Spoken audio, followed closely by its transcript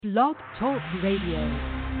Blog Talk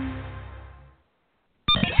Radio.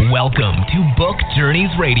 Welcome to Book Journeys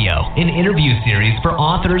Radio, an interview series for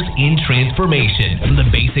authors in transformation. From the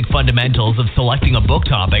basic fundamentals of selecting a book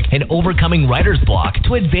topic and overcoming writer's block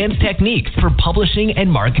to advanced techniques for publishing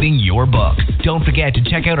and marketing your book. Don't forget to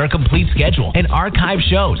check out our complete schedule and archive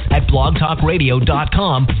shows at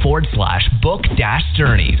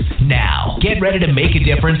blogtalkradio.com/book-journeys. Now, get ready to make a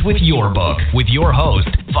difference with your book with your host,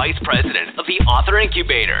 Vice President of the Author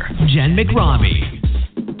Incubator, Jen McRobbie.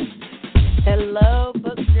 Hello,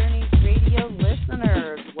 Book Journeys Radio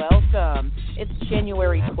listeners. Welcome. It's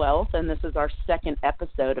January 12th, and this is our second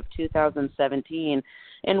episode of 2017.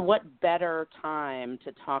 And what better time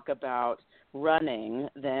to talk about running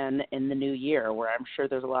than in the new year, where I'm sure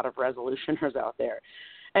there's a lot of resolutioners out there.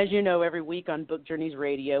 As you know, every week on Book Journeys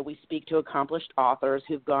Radio, we speak to accomplished authors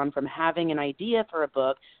who've gone from having an idea for a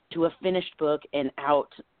book to a finished book and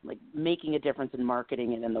out, like making a difference in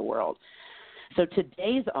marketing it in the world. So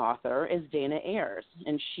today's author is Dana Ayers,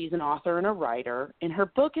 and she's an author and a writer, and her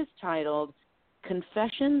book is titled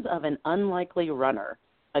Confessions of an Unlikely Runner,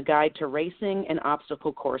 a guide to racing and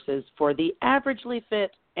obstacle courses for the averagely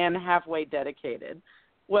fit and halfway dedicated.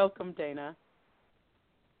 Welcome, Dana.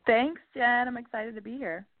 Thanks, Jen. I'm excited to be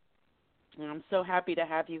here. I'm so happy to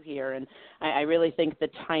have you here, and I really think the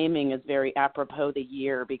timing is very apropos the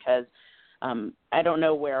year because I don't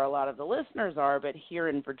know where a lot of the listeners are, but here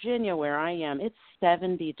in Virginia where I am, it's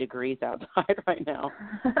 70 degrees outside right now,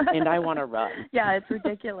 and I want to run. Yeah, it's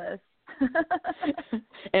ridiculous.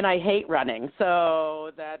 And I hate running, so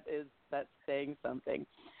that's saying something.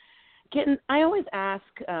 I always ask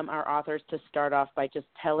our authors to start off by just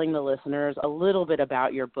telling the listeners a little bit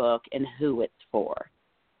about your book and who it's for.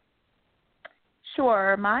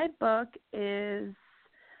 Sure. My book is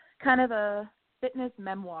kind of a fitness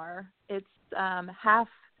memoir. It's half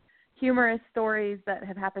humorous stories that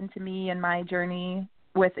have happened to me in my journey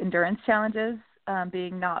with endurance challenges,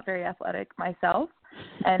 being not very athletic myself,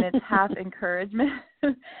 and it's half encouragement.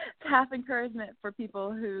 It's half encouragement for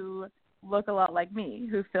people who look a lot like me,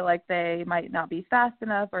 who feel like they might not be fast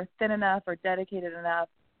enough or thin enough or dedicated enough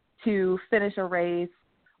to finish a race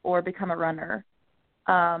or become a runner.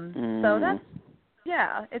 So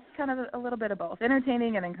it's kind of a little bit of both,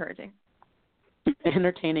 entertaining and encouraging.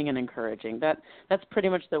 Entertaining and encouraging. That's pretty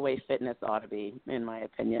much the way fitness ought to be, in my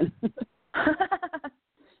opinion.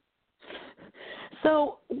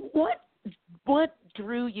 So what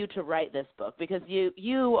drew you to write this book? Because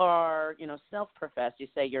you are, self-professed. You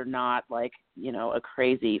say you're not like, a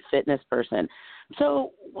crazy fitness person.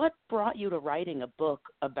 So what brought you to writing a book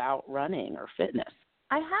about running or fitness?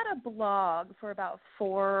 I had a blog for about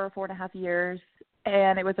 4.5 years,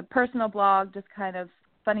 and it was a personal blog, just kind of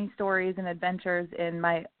funny stories and adventures in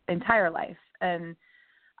my entire life. And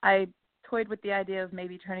I toyed with the idea of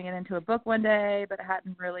maybe turning it into a book one day, but I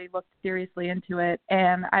hadn't really looked seriously into it.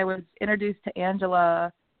 And I was introduced to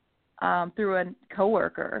Angela through a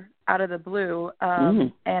coworker out of the blue.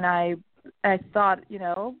 And I thought,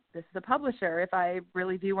 this is a publisher. If I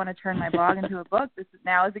really do want to turn my blog into a book,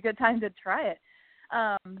 now is a good time to try it.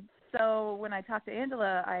 So when I talked to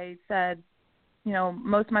Angela, I said,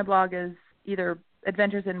 most of my blog is either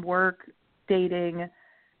adventures in work, dating,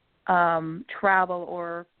 travel,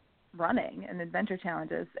 or running and adventure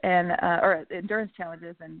challenges or endurance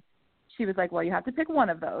challenges. And she was like, well, you have to pick one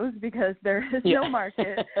of those because there is no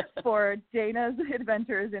market for Dana's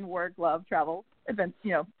adventures in work, love, travel,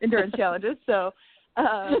 endurance challenges. So,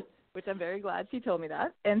 which I'm very glad she told me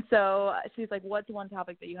that. And so she's like, what's one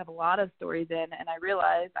topic that you have a lot of stories in? And I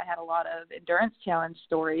realized I had a lot of endurance challenge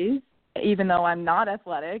stories, even though I'm not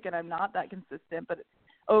athletic and I'm not that consistent. But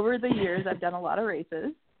over the years, I've done a lot of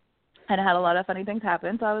races and I had a lot of funny things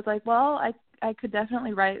happen. So I was like, well, I could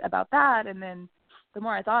definitely write about that. And then the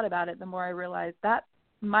more I thought about it, the more I realized that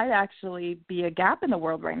might actually be a gap in the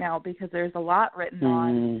world right now, because there's a lot written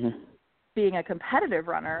on being a competitive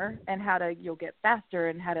runner and how you'll get faster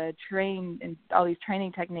and how to train and all these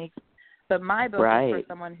training techniques. But my book is for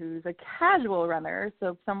someone who's a casual runner,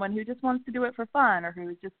 so someone who just wants to do it for fun or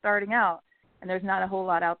who's just starting out, and there's not a whole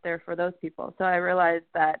lot out there for those people. So I realized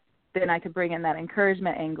that then I could bring in that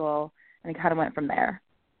encouragement angle, and it kind of went from there.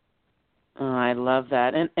 Oh, I love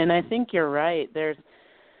that. And I think you're right. There's,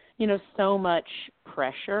 so much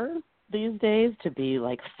pressure these days to be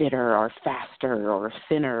like fitter or faster or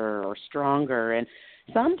thinner or stronger. And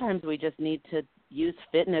sometimes we just need to use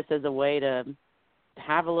fitness as a way to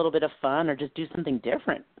have a little bit of fun or just do something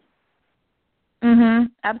different.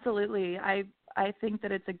 Absolutely. I think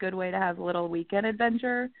that it's a good way to have a little weekend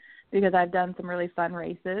adventure because I've done some really fun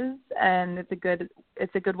races, and it's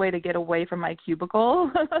a good way to get away from my cubicle,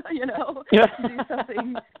 you know, do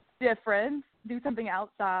something different, do something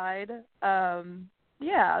outside.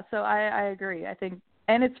 Yeah, so I agree. I think,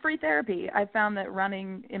 and it's free therapy. I found that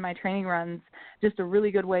running in my training runs just a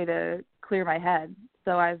really good way to clear my head.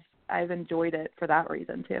 So I've enjoyed it for that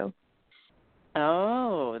reason too.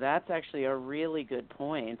 Oh, that's actually a really good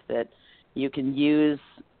point, that you can use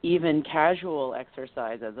even casual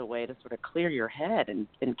exercise as a way to sort of clear your head and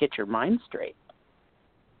get your mind straight.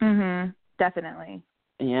 Definitely.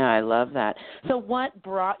 Yeah, I love that. So what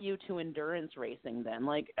brought you to endurance racing then?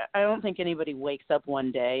 Like, I don't think anybody wakes up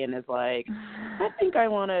one day and is like, I think I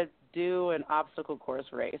want to do an obstacle course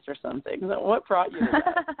race or something. So what brought you to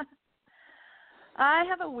that? I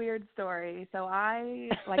have a weird story. So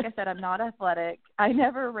like I said, I'm not athletic. I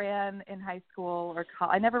never ran in high school or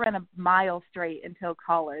I never ran a mile straight until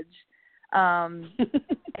college.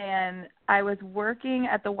 And I was working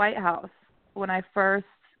at the White House when I first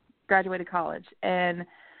graduated college, and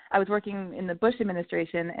I was working in the Bush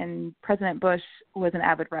administration, and President Bush was an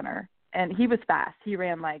avid runner, and he was fast. He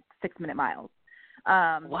ran like 6-minute miles.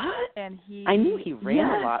 What? And I knew he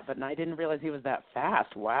ran a lot, but I didn't realize he was that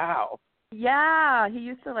fast. Wow. Yeah, he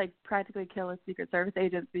used to like practically kill his Secret Service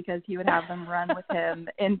agents because he would have them run with him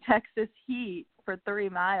in Texas heat for 3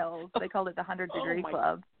 miles. They called it the 100-degree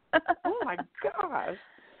Club. Oh my gosh.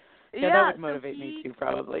 Yeah, that would motivate me too,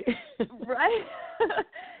 probably. Right.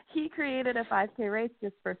 He created a 5K race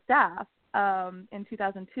just for staff in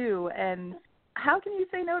 2002, and how can you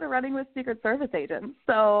say no to running with Secret Service agents?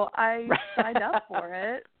 So I signed up for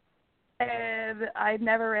it. And I'd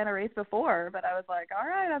never ran a race before, but I was like, all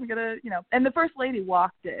right, I'm going to, you know, and the first lady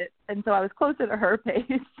walked it. And so I was closer to her pace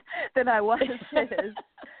than I was his.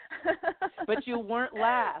 But you weren't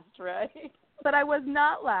last, right? But I was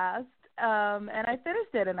not last. And I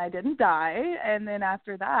finished it, and I didn't die. And then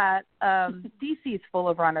after that, D.C. is full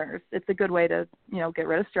of runners. It's a good way to, you know, get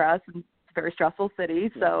rid of stress. And it's a very stressful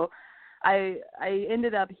city. So I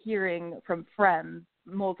ended up hearing from friends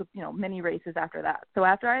many races after that. So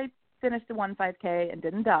after I finished the 5K and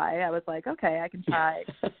didn't die, I was like, okay, I can try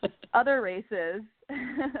other races.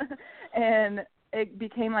 And it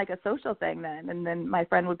became like a social thing then. And then my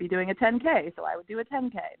friend would be doing a 10K, so I would do a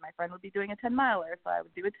 10K. My friend would be doing a 10-miler, so I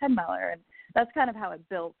would do a 10-miler. And that's kind of how it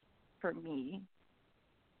built for me.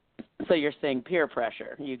 So you're saying peer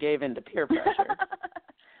pressure. You gave in to peer pressure.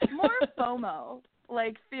 More FOMO,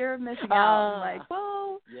 like fear of missing out. Like,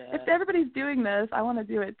 well, if everybody's doing this, I want to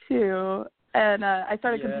do it too. And I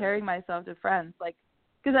started comparing myself to friends, like,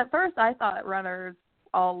 because at first I thought runners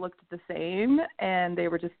all looked the same, and they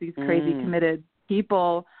were just these crazy committed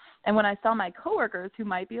people. And when I saw my coworkers who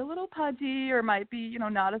might be a little pudgy or might be, you know,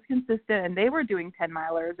 not as consistent, and they were doing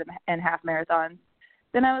 10-milers and half marathons,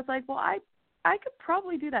 then I was like, well, I could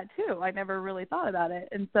probably do that too. I never really thought about it.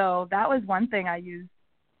 And so that was one thing I used,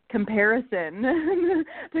 comparison,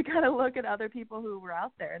 to kind of look at other people who were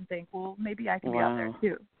out there and think, well, maybe I can be out there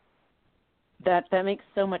too. That makes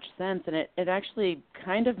so much sense, and it actually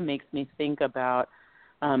kind of makes me think about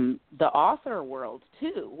the author world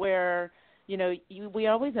too, where, you know, we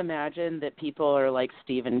always imagine that people are like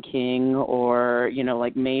Stephen King or, you know,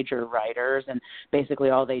 like major writers, and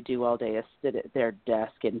basically all they do all day is sit at their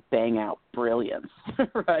desk and bang out brilliance,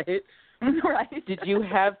 right? Right. Did you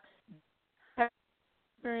have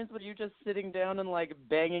experience with you just sitting down and like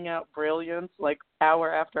banging out brilliance like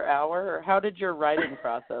hour after hour, or how did your writing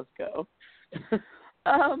process go?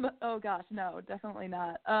 Oh gosh, no, definitely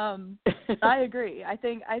not. I agree. I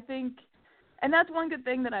think, and that's one good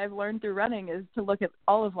thing that I've learned through running is to look at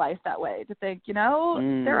all of life that way, to think, you know,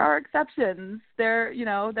 there are exceptions. There, you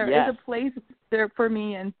know, there is a place there for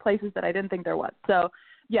me in places that I didn't think there was. So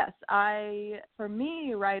yes, for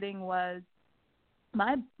me, writing was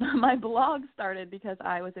my blog started because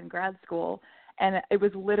I was in grad school, and it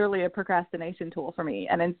was literally a procrastination tool for me.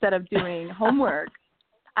 And instead of doing homework,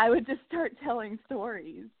 I would just start telling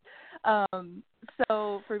stories.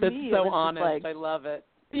 So for That's me, so it was honest. like, I love it.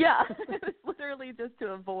 Yeah, it was literally just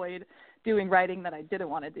to avoid doing writing that I didn't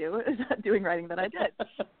want to do, doing writing that I did.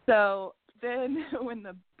 So then when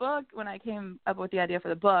I came up with the idea for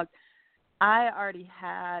the book, I already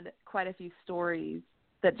had quite a few stories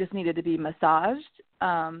that just needed to be massaged.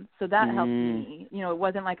 So that helped me. You know, it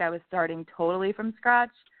wasn't like I was starting totally from scratch.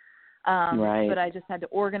 But I just had to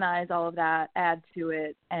organize all of that, add to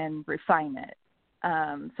it, and refine it.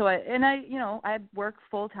 I work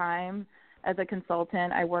full time as a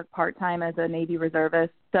consultant. I work part time as a Navy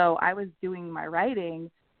reservist. So I was doing my writing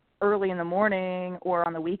early in the morning or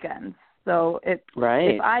on the weekends. So if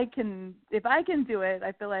I can do it,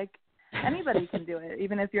 I feel like Anybody can do it,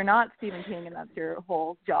 even if you're not Stephen King and that's your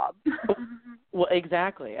whole job. Well,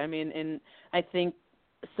 exactly. I mean, and I think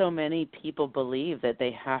so many people believe that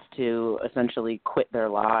they have to essentially quit their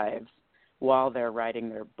lives while they're writing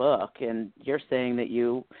their book. And you're saying that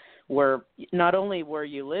you were, not only were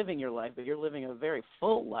you living your life, but you're living a very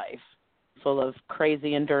full life, full of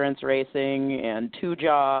crazy endurance racing and 2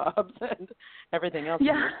 jobs and everything else.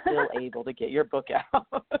 Yeah. And you're still able to get your book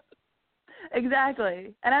out.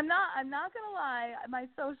 Exactly. And I'm not gonna lie, my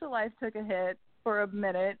social life took a hit for a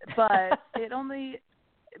minute, but it only,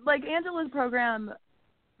 like, Angela's program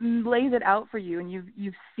lays it out for you, and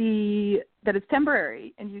you see that it's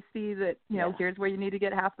temporary, and you see that, you know, here's where you need to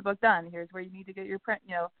get half the book done, here's where you need to get your print,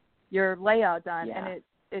 you know, your layout done, and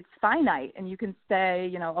it's finite, and you can say,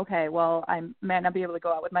 you know, okay, well, I might not be able to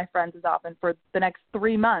go out with my friends as often for the next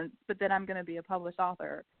 3 months, but then I'm going to be a published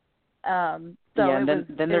author. And then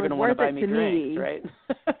they're going to want to buy me drinks, right?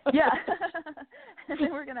 Yeah. And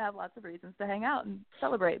then we're going to have lots of reasons to hang out and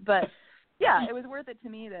celebrate. But yeah, it was worth it to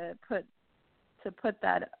me to put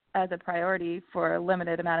that as a priority for a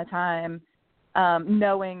limited amount of time,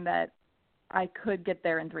 knowing that I could get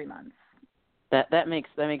there in 3 months. That makes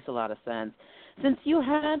a lot of sense. Since you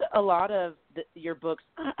had a lot of your books,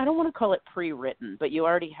 I don't want to call it pre-written, but you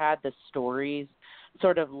already had the stories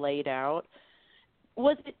sort of laid out.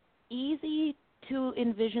 Was it easy to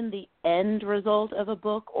envision the end result of a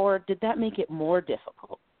book, or did that make it more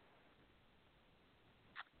difficult?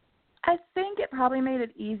 I think it probably made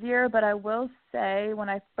it easier, but I will say when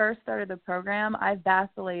I first started the program, I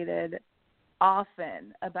vacillated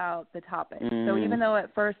often about the topic. So even though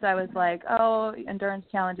at first I was like, oh, endurance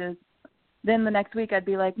challenges, then the next week I'd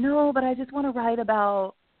be like, no, but I just want to write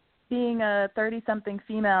about being a 30-something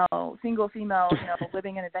single female, you know,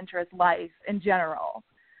 living an adventurous life in general.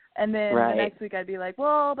 And then the next week I'd be like,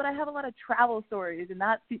 well, but I have a lot of travel stories, and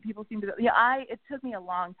that people seem to – it took me a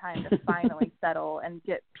long time to finally settle and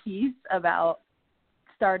get peace about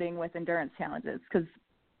starting with endurance challenges, because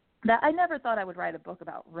I never thought I would write a book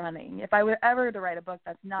about running. If I were ever to write a book,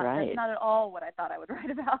 that's not at all what I thought I would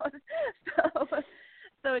write about.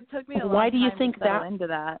 So it took me a long time to settle into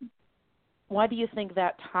that. Why do you think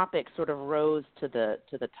that topic sort of rose to the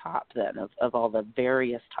top then of all the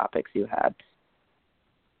various topics you had?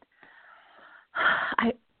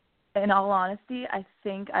 In all honesty, I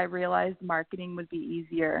think I realized marketing would be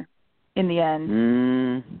easier in the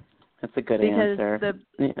end. That's a good answer.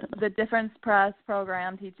 Because the Difference Press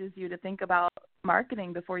program teaches you to think about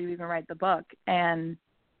marketing before you even write the book. And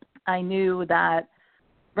I knew that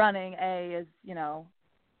running, is, you know,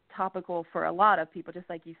 topical for a lot of people, just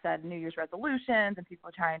like you said, New Year's resolutions and people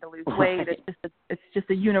trying to lose weight. It's just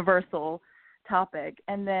a universal topic.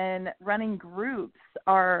 And then running groups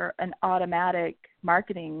are an automatic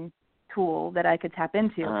marketing tool that I could tap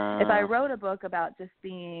into. If I wrote a book about just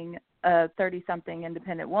being a 30-something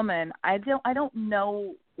independent woman, I don't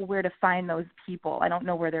know where to find those people. I don't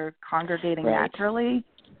know where they're congregating naturally.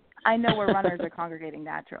 I know where runners are congregating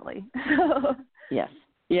naturally. Yes.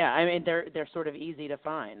 Yeah, I mean they're sort of easy to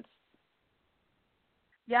find.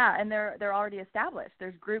 Yeah, and they're already established.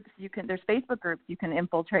 There's groups there's Facebook groups you can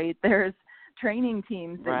infiltrate. There's training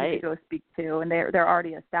teams that you can go speak to, and they're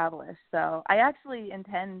already established. So I actually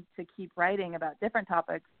intend to keep writing about different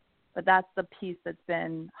topics, but that's the piece that's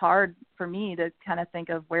been hard for me to kind of think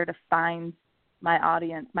of where to find my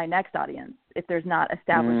audience, my next audience, if there's not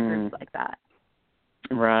established groups like that.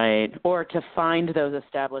 Right. Or to find those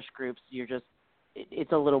established groups,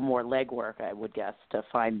 it's a little more legwork, I would guess, to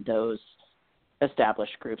find those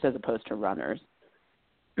established groups as opposed to runners.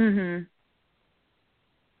 Mhm.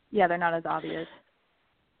 Yeah, they're not as obvious.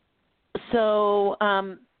 So,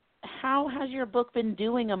 how has your book been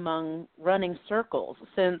doing among running circles?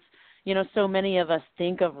 Since, you know, so many of us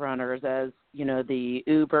think of runners as, you know, the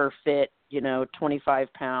uber fit, you know,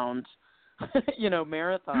 25-pound, you know,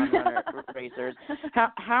 marathon racers.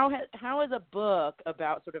 How is a book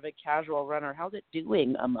about sort of a casual runner, how's it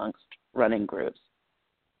doing amongst running groups?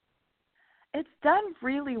 It's done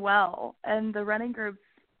really well, and the running groups,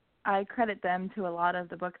 I credit them to a lot of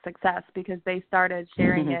the book's success because they started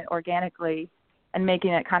sharing it organically and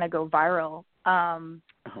making it kind of go viral.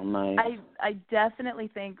 Oh, nice. I definitely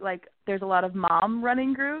think, like, there's a lot of mom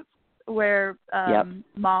running groups where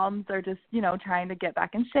moms are just, you know, trying to get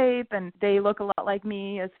back in shape, and they look a lot like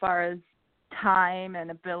me as far as time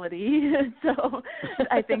and ability. So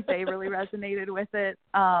I think they really resonated with it.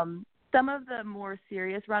 Some of the more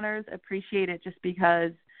serious runners appreciate it just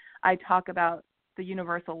because I talk about the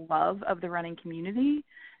universal love of the running community.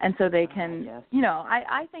 And so they can, you know,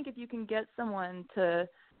 I think if you can get someone to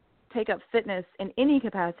take up fitness in any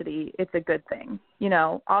capacity, it's a good thing. You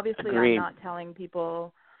know, obviously Agreed. I'm not telling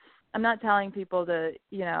people to,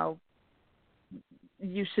 you know,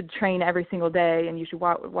 you should train every single day and you should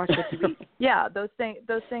watch what you eat. Yeah, those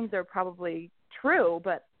things are probably true,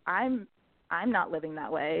 but I'm not living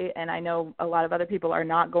that way, and I know a lot of other people are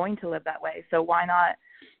not going to live that way. So why not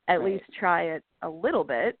at least try it a little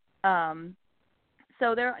bit?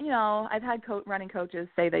 So there, you know, I've had running coaches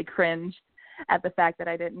say they cringed at the fact that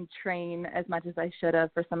I didn't train as much as I should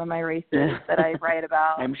have for some of my races that I write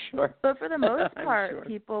about. I'm sure. But for the most part, sure.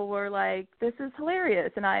 people were like, "This is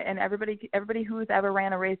hilarious," and everybody who's ever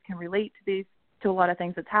ran a race can relate to a lot of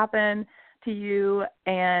things that's happened to you.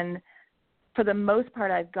 And for the most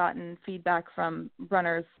part, I've gotten feedback from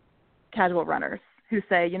runners, casual runners, who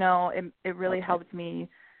say, you know, it really helped me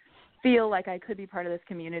feel like I could be part of this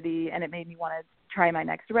community, and it made me want to try my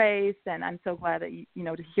next race, and I'm so glad that, you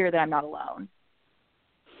know, to hear that I'm not alone.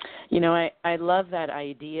 You know, I love that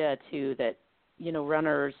idea, too, that, you know,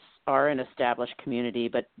 runners are an established community,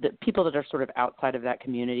 but the people that are sort of outside of that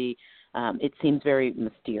community, it seems very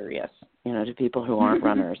mysterious, you know, to people who aren't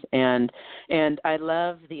runners. And I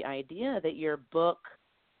love the idea that your book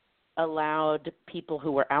allowed people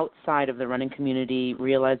who were outside of the running community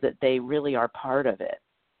realize that they really are part of it,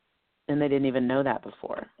 and they didn't even know that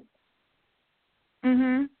before.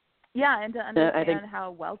 Mhm. Yeah, and to understand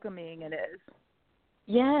how welcoming it is.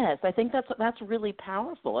 Yes, I think that's really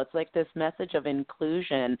powerful. It's like this message of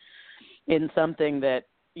inclusion in something that,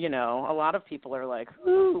 you know, a lot of people are like,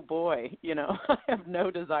 "Ooh, boy, you know, I have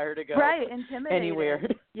no desire to go anywhere."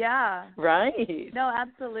 Yeah. Right. No,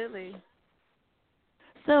 absolutely.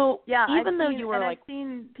 So yeah, I've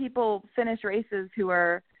seen people finish races who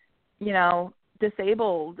are, you know,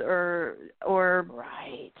 disabled or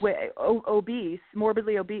obese,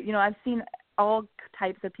 morbidly obese. You know, I've seen all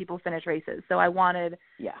types of people finish races. So I wanted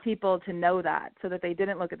people to know that, so that they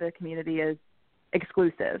didn't look at the community as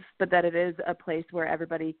exclusive, but that it is a place where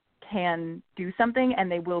everybody can do something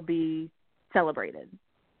and they will be celebrated.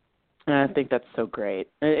 I think that's so great.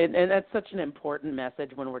 And that's such an important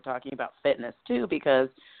message when we're talking about fitness, too, because,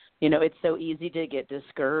 you know, it's so easy to get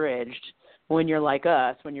discouraged when you're like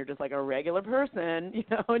us, when you're just like a regular person, you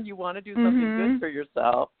know, and you want to do something good for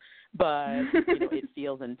yourself, but, you know, it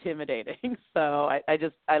feels intimidating. So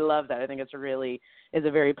I love that. I think it's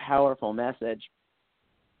a very powerful message.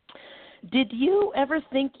 Did you ever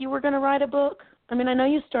think you were going to write a book? I mean, I know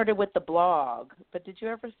you started with the blog, but did you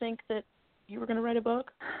ever think that you were going to write a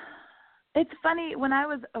book? It's funny, when I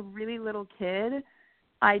was a really little kid,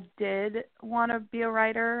 I did want to be a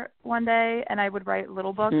writer one day, and I would write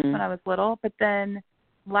little books when I was little, but then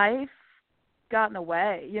life got in the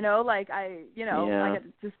way, you know, like I got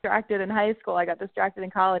distracted in high school. I got distracted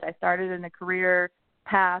in college. I started in a career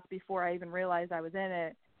path before I even realized I was in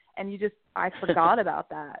it. And I forgot about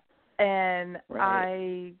that. And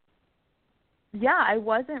I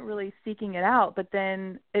wasn't really seeking it out, but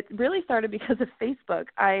then it really started because of Facebook.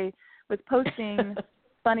 I was posting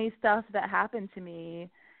funny stuff that happened to me,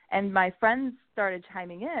 and my friends started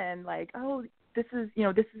chiming in like, "Oh, this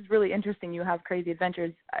is really interesting. You have crazy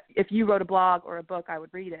adventures. If you wrote a blog or a book, I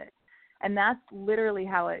would read it." And that's literally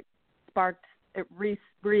how it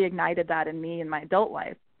reignited that in me in my adult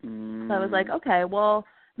life. So I was like, okay, well,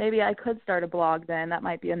 maybe I could start a blog then. That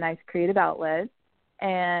might be a nice creative outlet.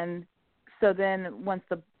 And so then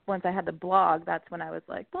once I had the blog, that's when I was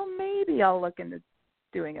like, well, maybe I'll look into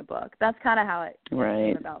doing a book. That's kind of how it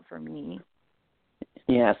came about for me.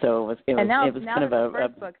 Yeah, so it was now kind of the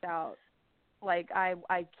first book's out, like I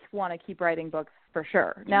want to keep writing books for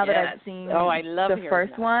sure. Now that I've seen the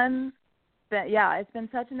first one, it's been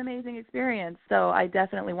such an amazing experience. So I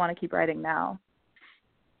definitely want to keep writing now.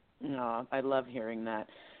 No, I love hearing that.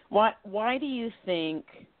 Why do you think?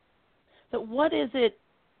 So what is it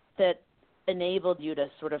that enabled you to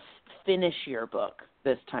sort of finish your book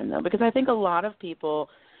this time, though? Because I think a lot of people,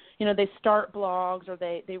 you know, they start blogs or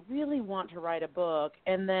they really want to write a book,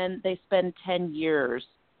 and then they spend 10 years,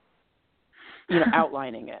 you know,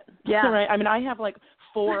 outlining it. Yeah. Right? I mean, I have like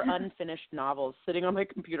 4 unfinished novels sitting on my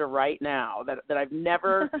computer right now that I've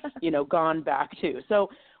never, you know, gone back to. So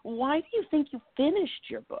why do you think you finished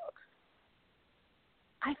your book?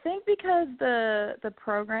 I think because the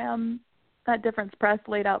program at Difference Press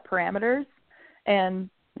laid out parameters, and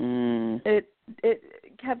it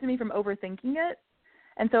kept me from overthinking it.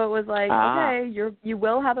 And so it was like, okay, you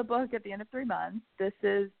will have a book at the end of 3 months.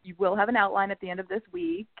 You will have an outline at the end of this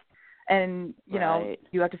week. And, you know,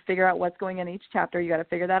 you have to figure out what's going in each chapter. You got to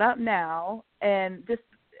figure that out now. And just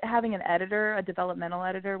having an editor, a developmental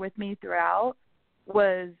editor with me throughout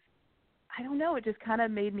was, I don't know, it just kind of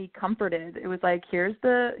made me comforted. It was like, here's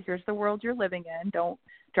the world you're living in. Don't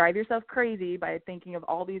drive yourself crazy by thinking of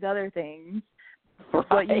all these other things. Right.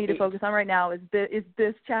 What you need to focus on right now is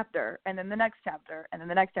this chapter, and then the next chapter, and then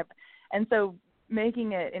the next chapter. And so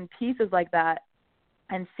making it in pieces like that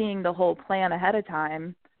and seeing the whole plan ahead of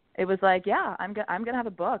time, it was like, yeah, I'm gonna have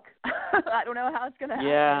a book. I don't know how it's gonna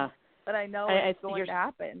happen, but I know it's going to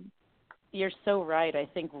happen. You're so right. I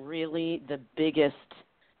think really the biggest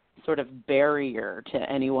sort of barrier to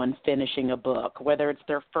anyone finishing a book, whether it's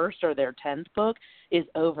their first or their 10th book, is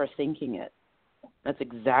overthinking it. That's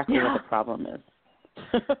exactly what the problem is.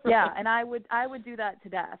 Yeah, and I would do that to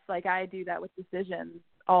death. Like, I do that with decisions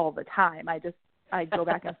all the time. I go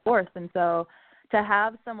back and forth, and so to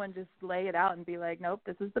have someone just lay it out and be like, nope,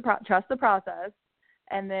 this is trust the process,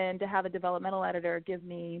 and then to have a developmental editor give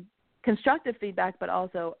me constructive feedback but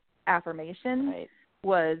also affirmation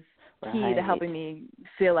was key to helping me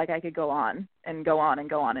feel like I could go on and go on and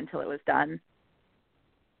go on until it was done.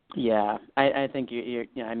 Yeah, I think you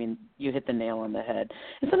hit the nail on the head.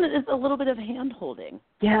 It's a little bit of hand-holding.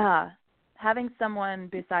 Yeah, having someone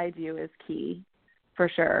beside you is key, for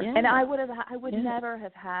sure. Yeah. And I would never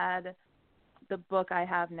have had the book I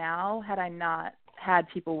have now had I not had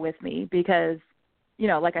people with me, because,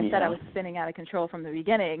 like I said, I was spinning out of control from the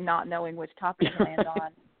beginning, not knowing which topic to land on.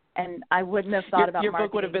 And I wouldn't have thought about your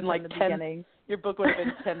book would have been like the beginning. Your book would have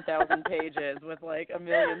been 10,000 pages with like a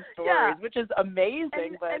million stories, which is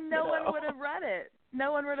amazing. And no one would have read it.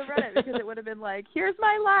 No one would have read it because it would have been like, here's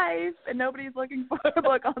my life, and nobody's looking for a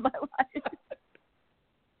book on my life.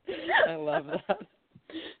 I love that.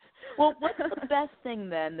 Well, what's the best thing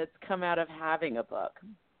then that's come out of having a book?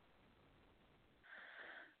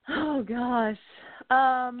 Oh gosh.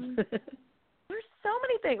 There's so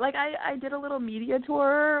many things. Like I did a little media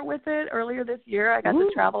tour with it earlier this year. I got to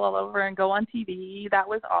travel all over and go on TV. That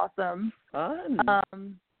was awesome. Fun.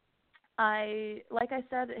 Like I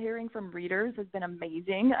said, hearing from readers has been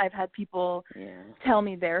amazing. I've had people tell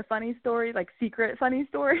me their funny stories, like secret funny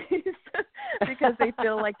stories, because they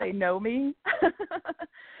feel like they know me.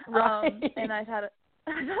 Right. And I've had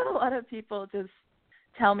a lot of people just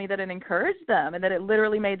tell me that it encouraged them and that it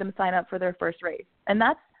literally made them sign up for their first race. And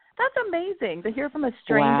that's amazing to hear from a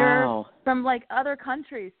stranger from like other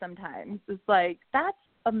countries sometimes. It's like, that's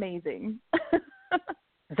amazing.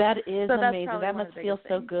 That is amazing. That must feel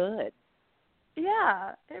so good.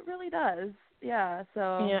 Yeah, it really does. Yeah,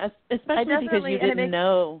 so especially because you didn't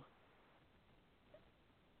know.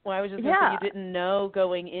 Well, I was just going to say, you didn't know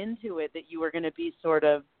going into it that you were going to be sort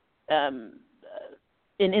of an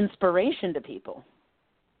inspiration to people.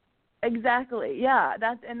 Exactly. Yeah,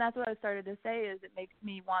 that's what I started to say, is it makes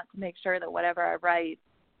me want to make sure that whatever I write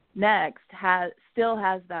next still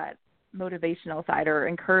has that motivational side or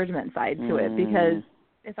encouragement side to it, because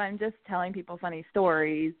if I'm just telling people funny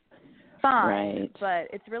stories, fine, but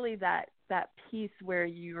it's really that piece where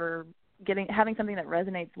you're having something that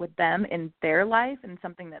resonates with them in their life and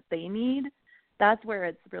something that they need. That's where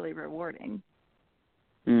it's really rewarding.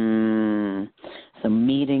 So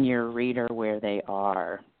meeting your reader where they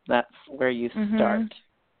are. That's where you start.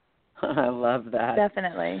 I love that.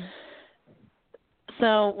 Definitely.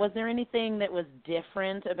 So was there anything that was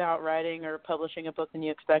different about writing or publishing a book than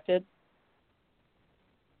you expected?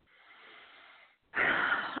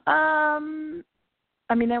 I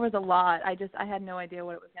mean, there was a lot. I had no idea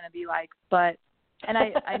what it was going to be like, and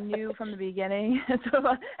I knew from the beginning,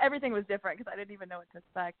 so everything was different because I didn't even know what to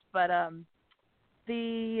expect. But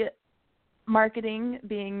the marketing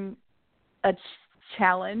being a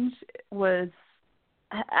challenge was,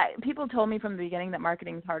 people told me from the beginning that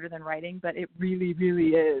marketing is harder than writing, but it really, really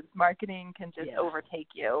is. Marketing can just overtake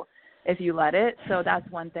you if you let it. So that's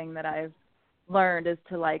one thing that I've learned, is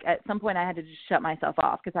to, like, at some point I had to just shut myself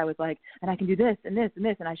off, because I was like, and I can do this and this and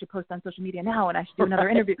this, and I should post on social media now, and I should do another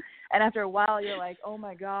interview. And after a while you're like, oh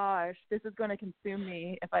my gosh, this is going to consume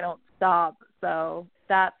me if I don't stop. So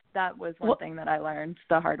that was one thing that I learned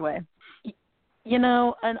the hard way. In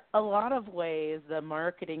a lot of ways, the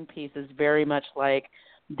marketing piece is very much like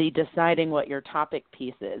the deciding what your topic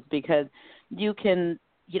piece is, because you can,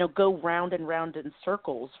 go round and round in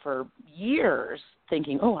circles for years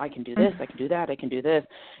thinking, oh, I can do this, I can do that, I can do this.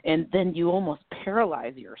 And then you almost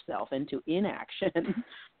paralyze yourself into inaction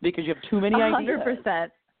because you have too many ideas. 100%.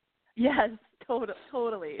 Yes,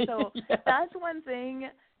 totally. So that's one thing.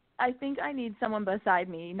 I think I need someone beside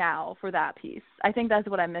me now for that piece. I think that's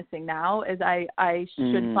what I'm missing now, is I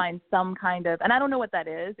should find some kind of, and I don't know what that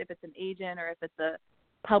is, if it's an agent or if it's a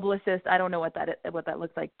publicist. I don't know what that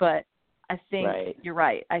looks like, but I think you're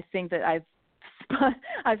right. I think that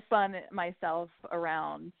I've spun myself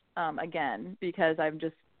around again, because I'm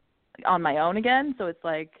just on my own again. So it's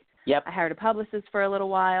like Yep. I hired a publicist for a little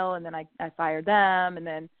while, and then I fired them, and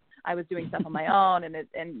then I was doing stuff on my own, and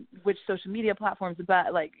which social media platforms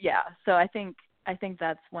about, like, yeah. So I think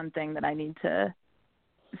that's one thing that I need to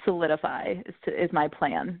solidify is my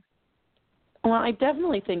plan. Well, I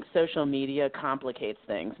definitely think social media complicates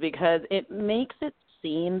things because it makes it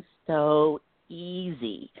seem so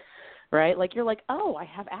easy, right? Like you're like, oh, I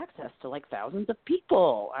have access to like thousands of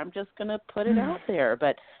people. I'm just going to put it out there.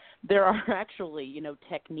 But there are actually, you know,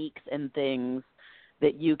 techniques and things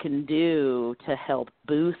that you can do to help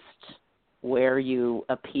boost where you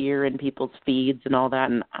appear in people's feeds and all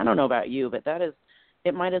that. And I don't know about you, but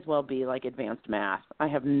it might as well be like advanced math. I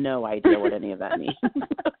have no idea what any of that means.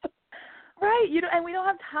 Right. And we don't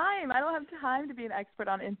have time. I don't have time to be an expert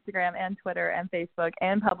on Instagram and Twitter and Facebook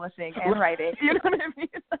and publishing and writing. You know what I mean?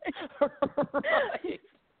 Right.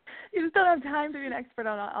 You just don't have time to be an expert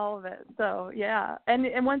on all of it. So, yeah.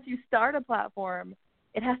 And once you start a platform,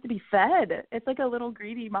 it has to be fed. It's like a little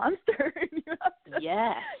greedy monster. You have to,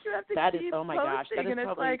 yes. You have to that keep is, oh my posting, gosh. That is and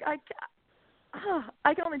probably, it's like,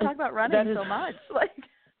 I can only talk about running so much. Like,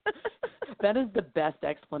 that is the best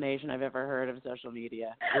explanation I've ever heard of social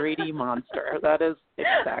media. Greedy monster. That is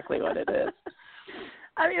exactly what it is.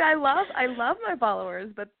 I mean, I love my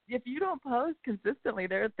followers, but if you don't post consistently,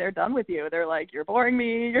 they're done with you. They're like, you're boring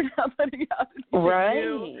me. You're not putting out anything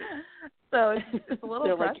new. So it's a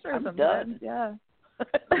little pressure like, sometimes. Done. Yeah.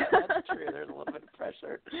 That's true. There's a little bit of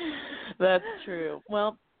pressure. That's true.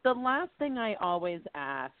 Well, the last thing I always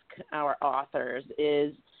ask our authors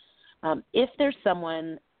is if there's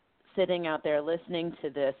someone sitting out there listening to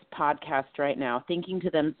this podcast right now thinking to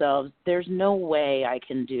themselves, there's no way I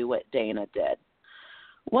can do what Dana did.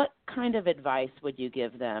 What kind of advice would you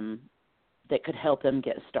give them that could help them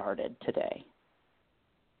get started today?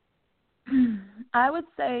 I would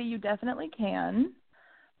say you definitely can,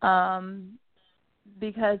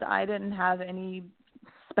 because I didn't have any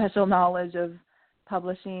special knowledge of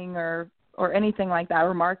publishing or anything like that,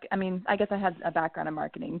 or I mean, I guess I had a background in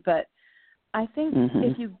marketing, but I think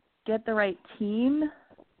if you get the right team,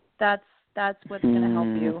 that's what's going to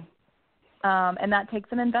help you, and that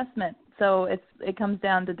takes an investment. So it comes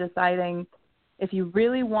down to deciding if you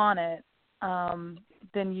really want it,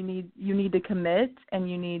 then you need to commit, and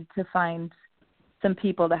you need to find some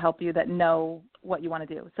people to help you that know what you want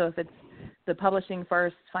to do. So if it's the publishing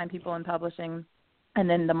first, find people in publishing, and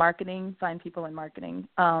then the marketing, find people in marketing,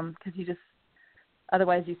 because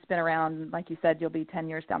otherwise you spin around, like you said, you'll be 10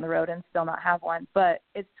 years down the road and still not have one. But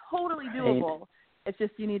it's totally doable. Right. It's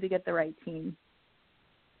just you need to get the right team.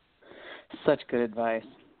 Such good advice.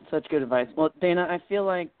 Such good advice. Well, Dana, I feel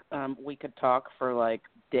like we could talk for like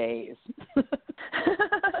days.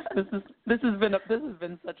 This has been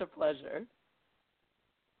such a pleasure.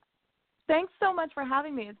 Thanks so much for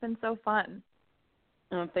having me. It's been so fun.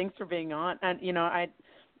 Thanks for being on. And you know, I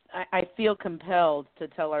feel compelled to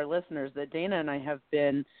tell our listeners that Dana and I have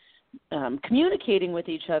been communicating with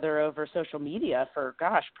each other over social media for,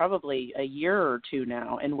 probably a year or two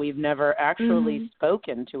now, and we've never actually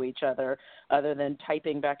spoken to each other than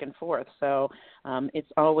typing back and forth. So it's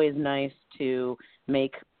always nice to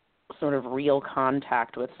make sort of real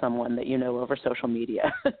contact with someone that you know over social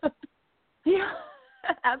media. Yeah,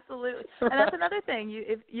 absolutely. And that's another thing.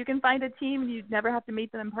 If you can find a team, you never have to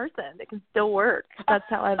meet them in person. It can still work. That's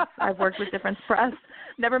how I've worked with different press.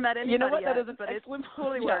 Never met anybody. You know what? Yet, that is an excellent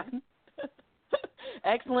totally works.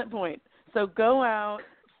 Excellent point. So go out,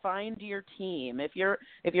 find your team. If you're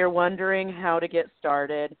wondering how to get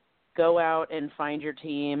started, go out and find your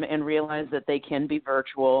team and realize that they can be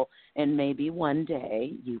virtual, and maybe one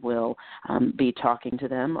day you will be talking to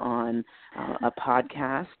them on a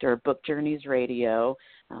podcast or Book Journeys Radio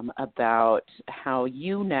about how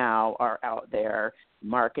you now are out there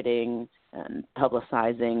marketing and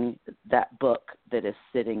publicizing that book that is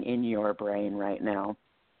sitting in your brain right now.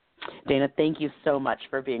 Dana, thank you so much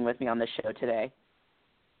for being with me on the show today.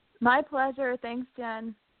 My pleasure. Thanks,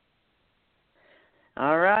 Jen.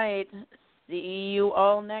 All right. See you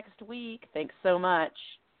all next week. Thanks so much.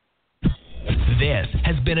 This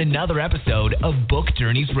has been another episode of Book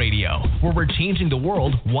Journeys Radio, where we're changing the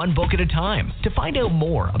world one book at a time. To find out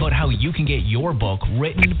more about how you can get your book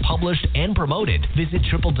written, published, and promoted, visit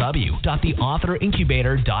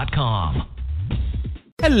www.theauthorincubator.com.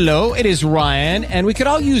 Hello, it is Ryan, and we could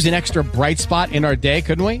all use an extra bright spot in our day,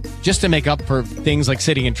 couldn't we? Just to make up for things like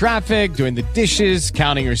sitting in traffic, doing the dishes,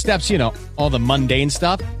 counting your steps, you know, all the mundane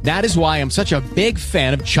stuff. That is why I'm such a big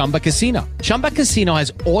fan of Chumba Casino. Chumba Casino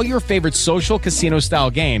has all your favorite social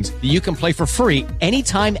casino-style games that you can play for free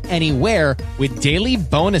anytime, anywhere with daily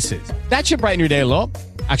bonuses. That should brighten your day a little.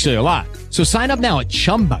 Actually, a lot. So sign up now at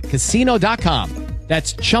ChumbaCasino.com.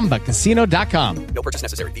 That's ChumbaCasino.com. No purchase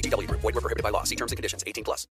necessary. VGW Group. Void where prohibited by law. See terms and conditions. 18+.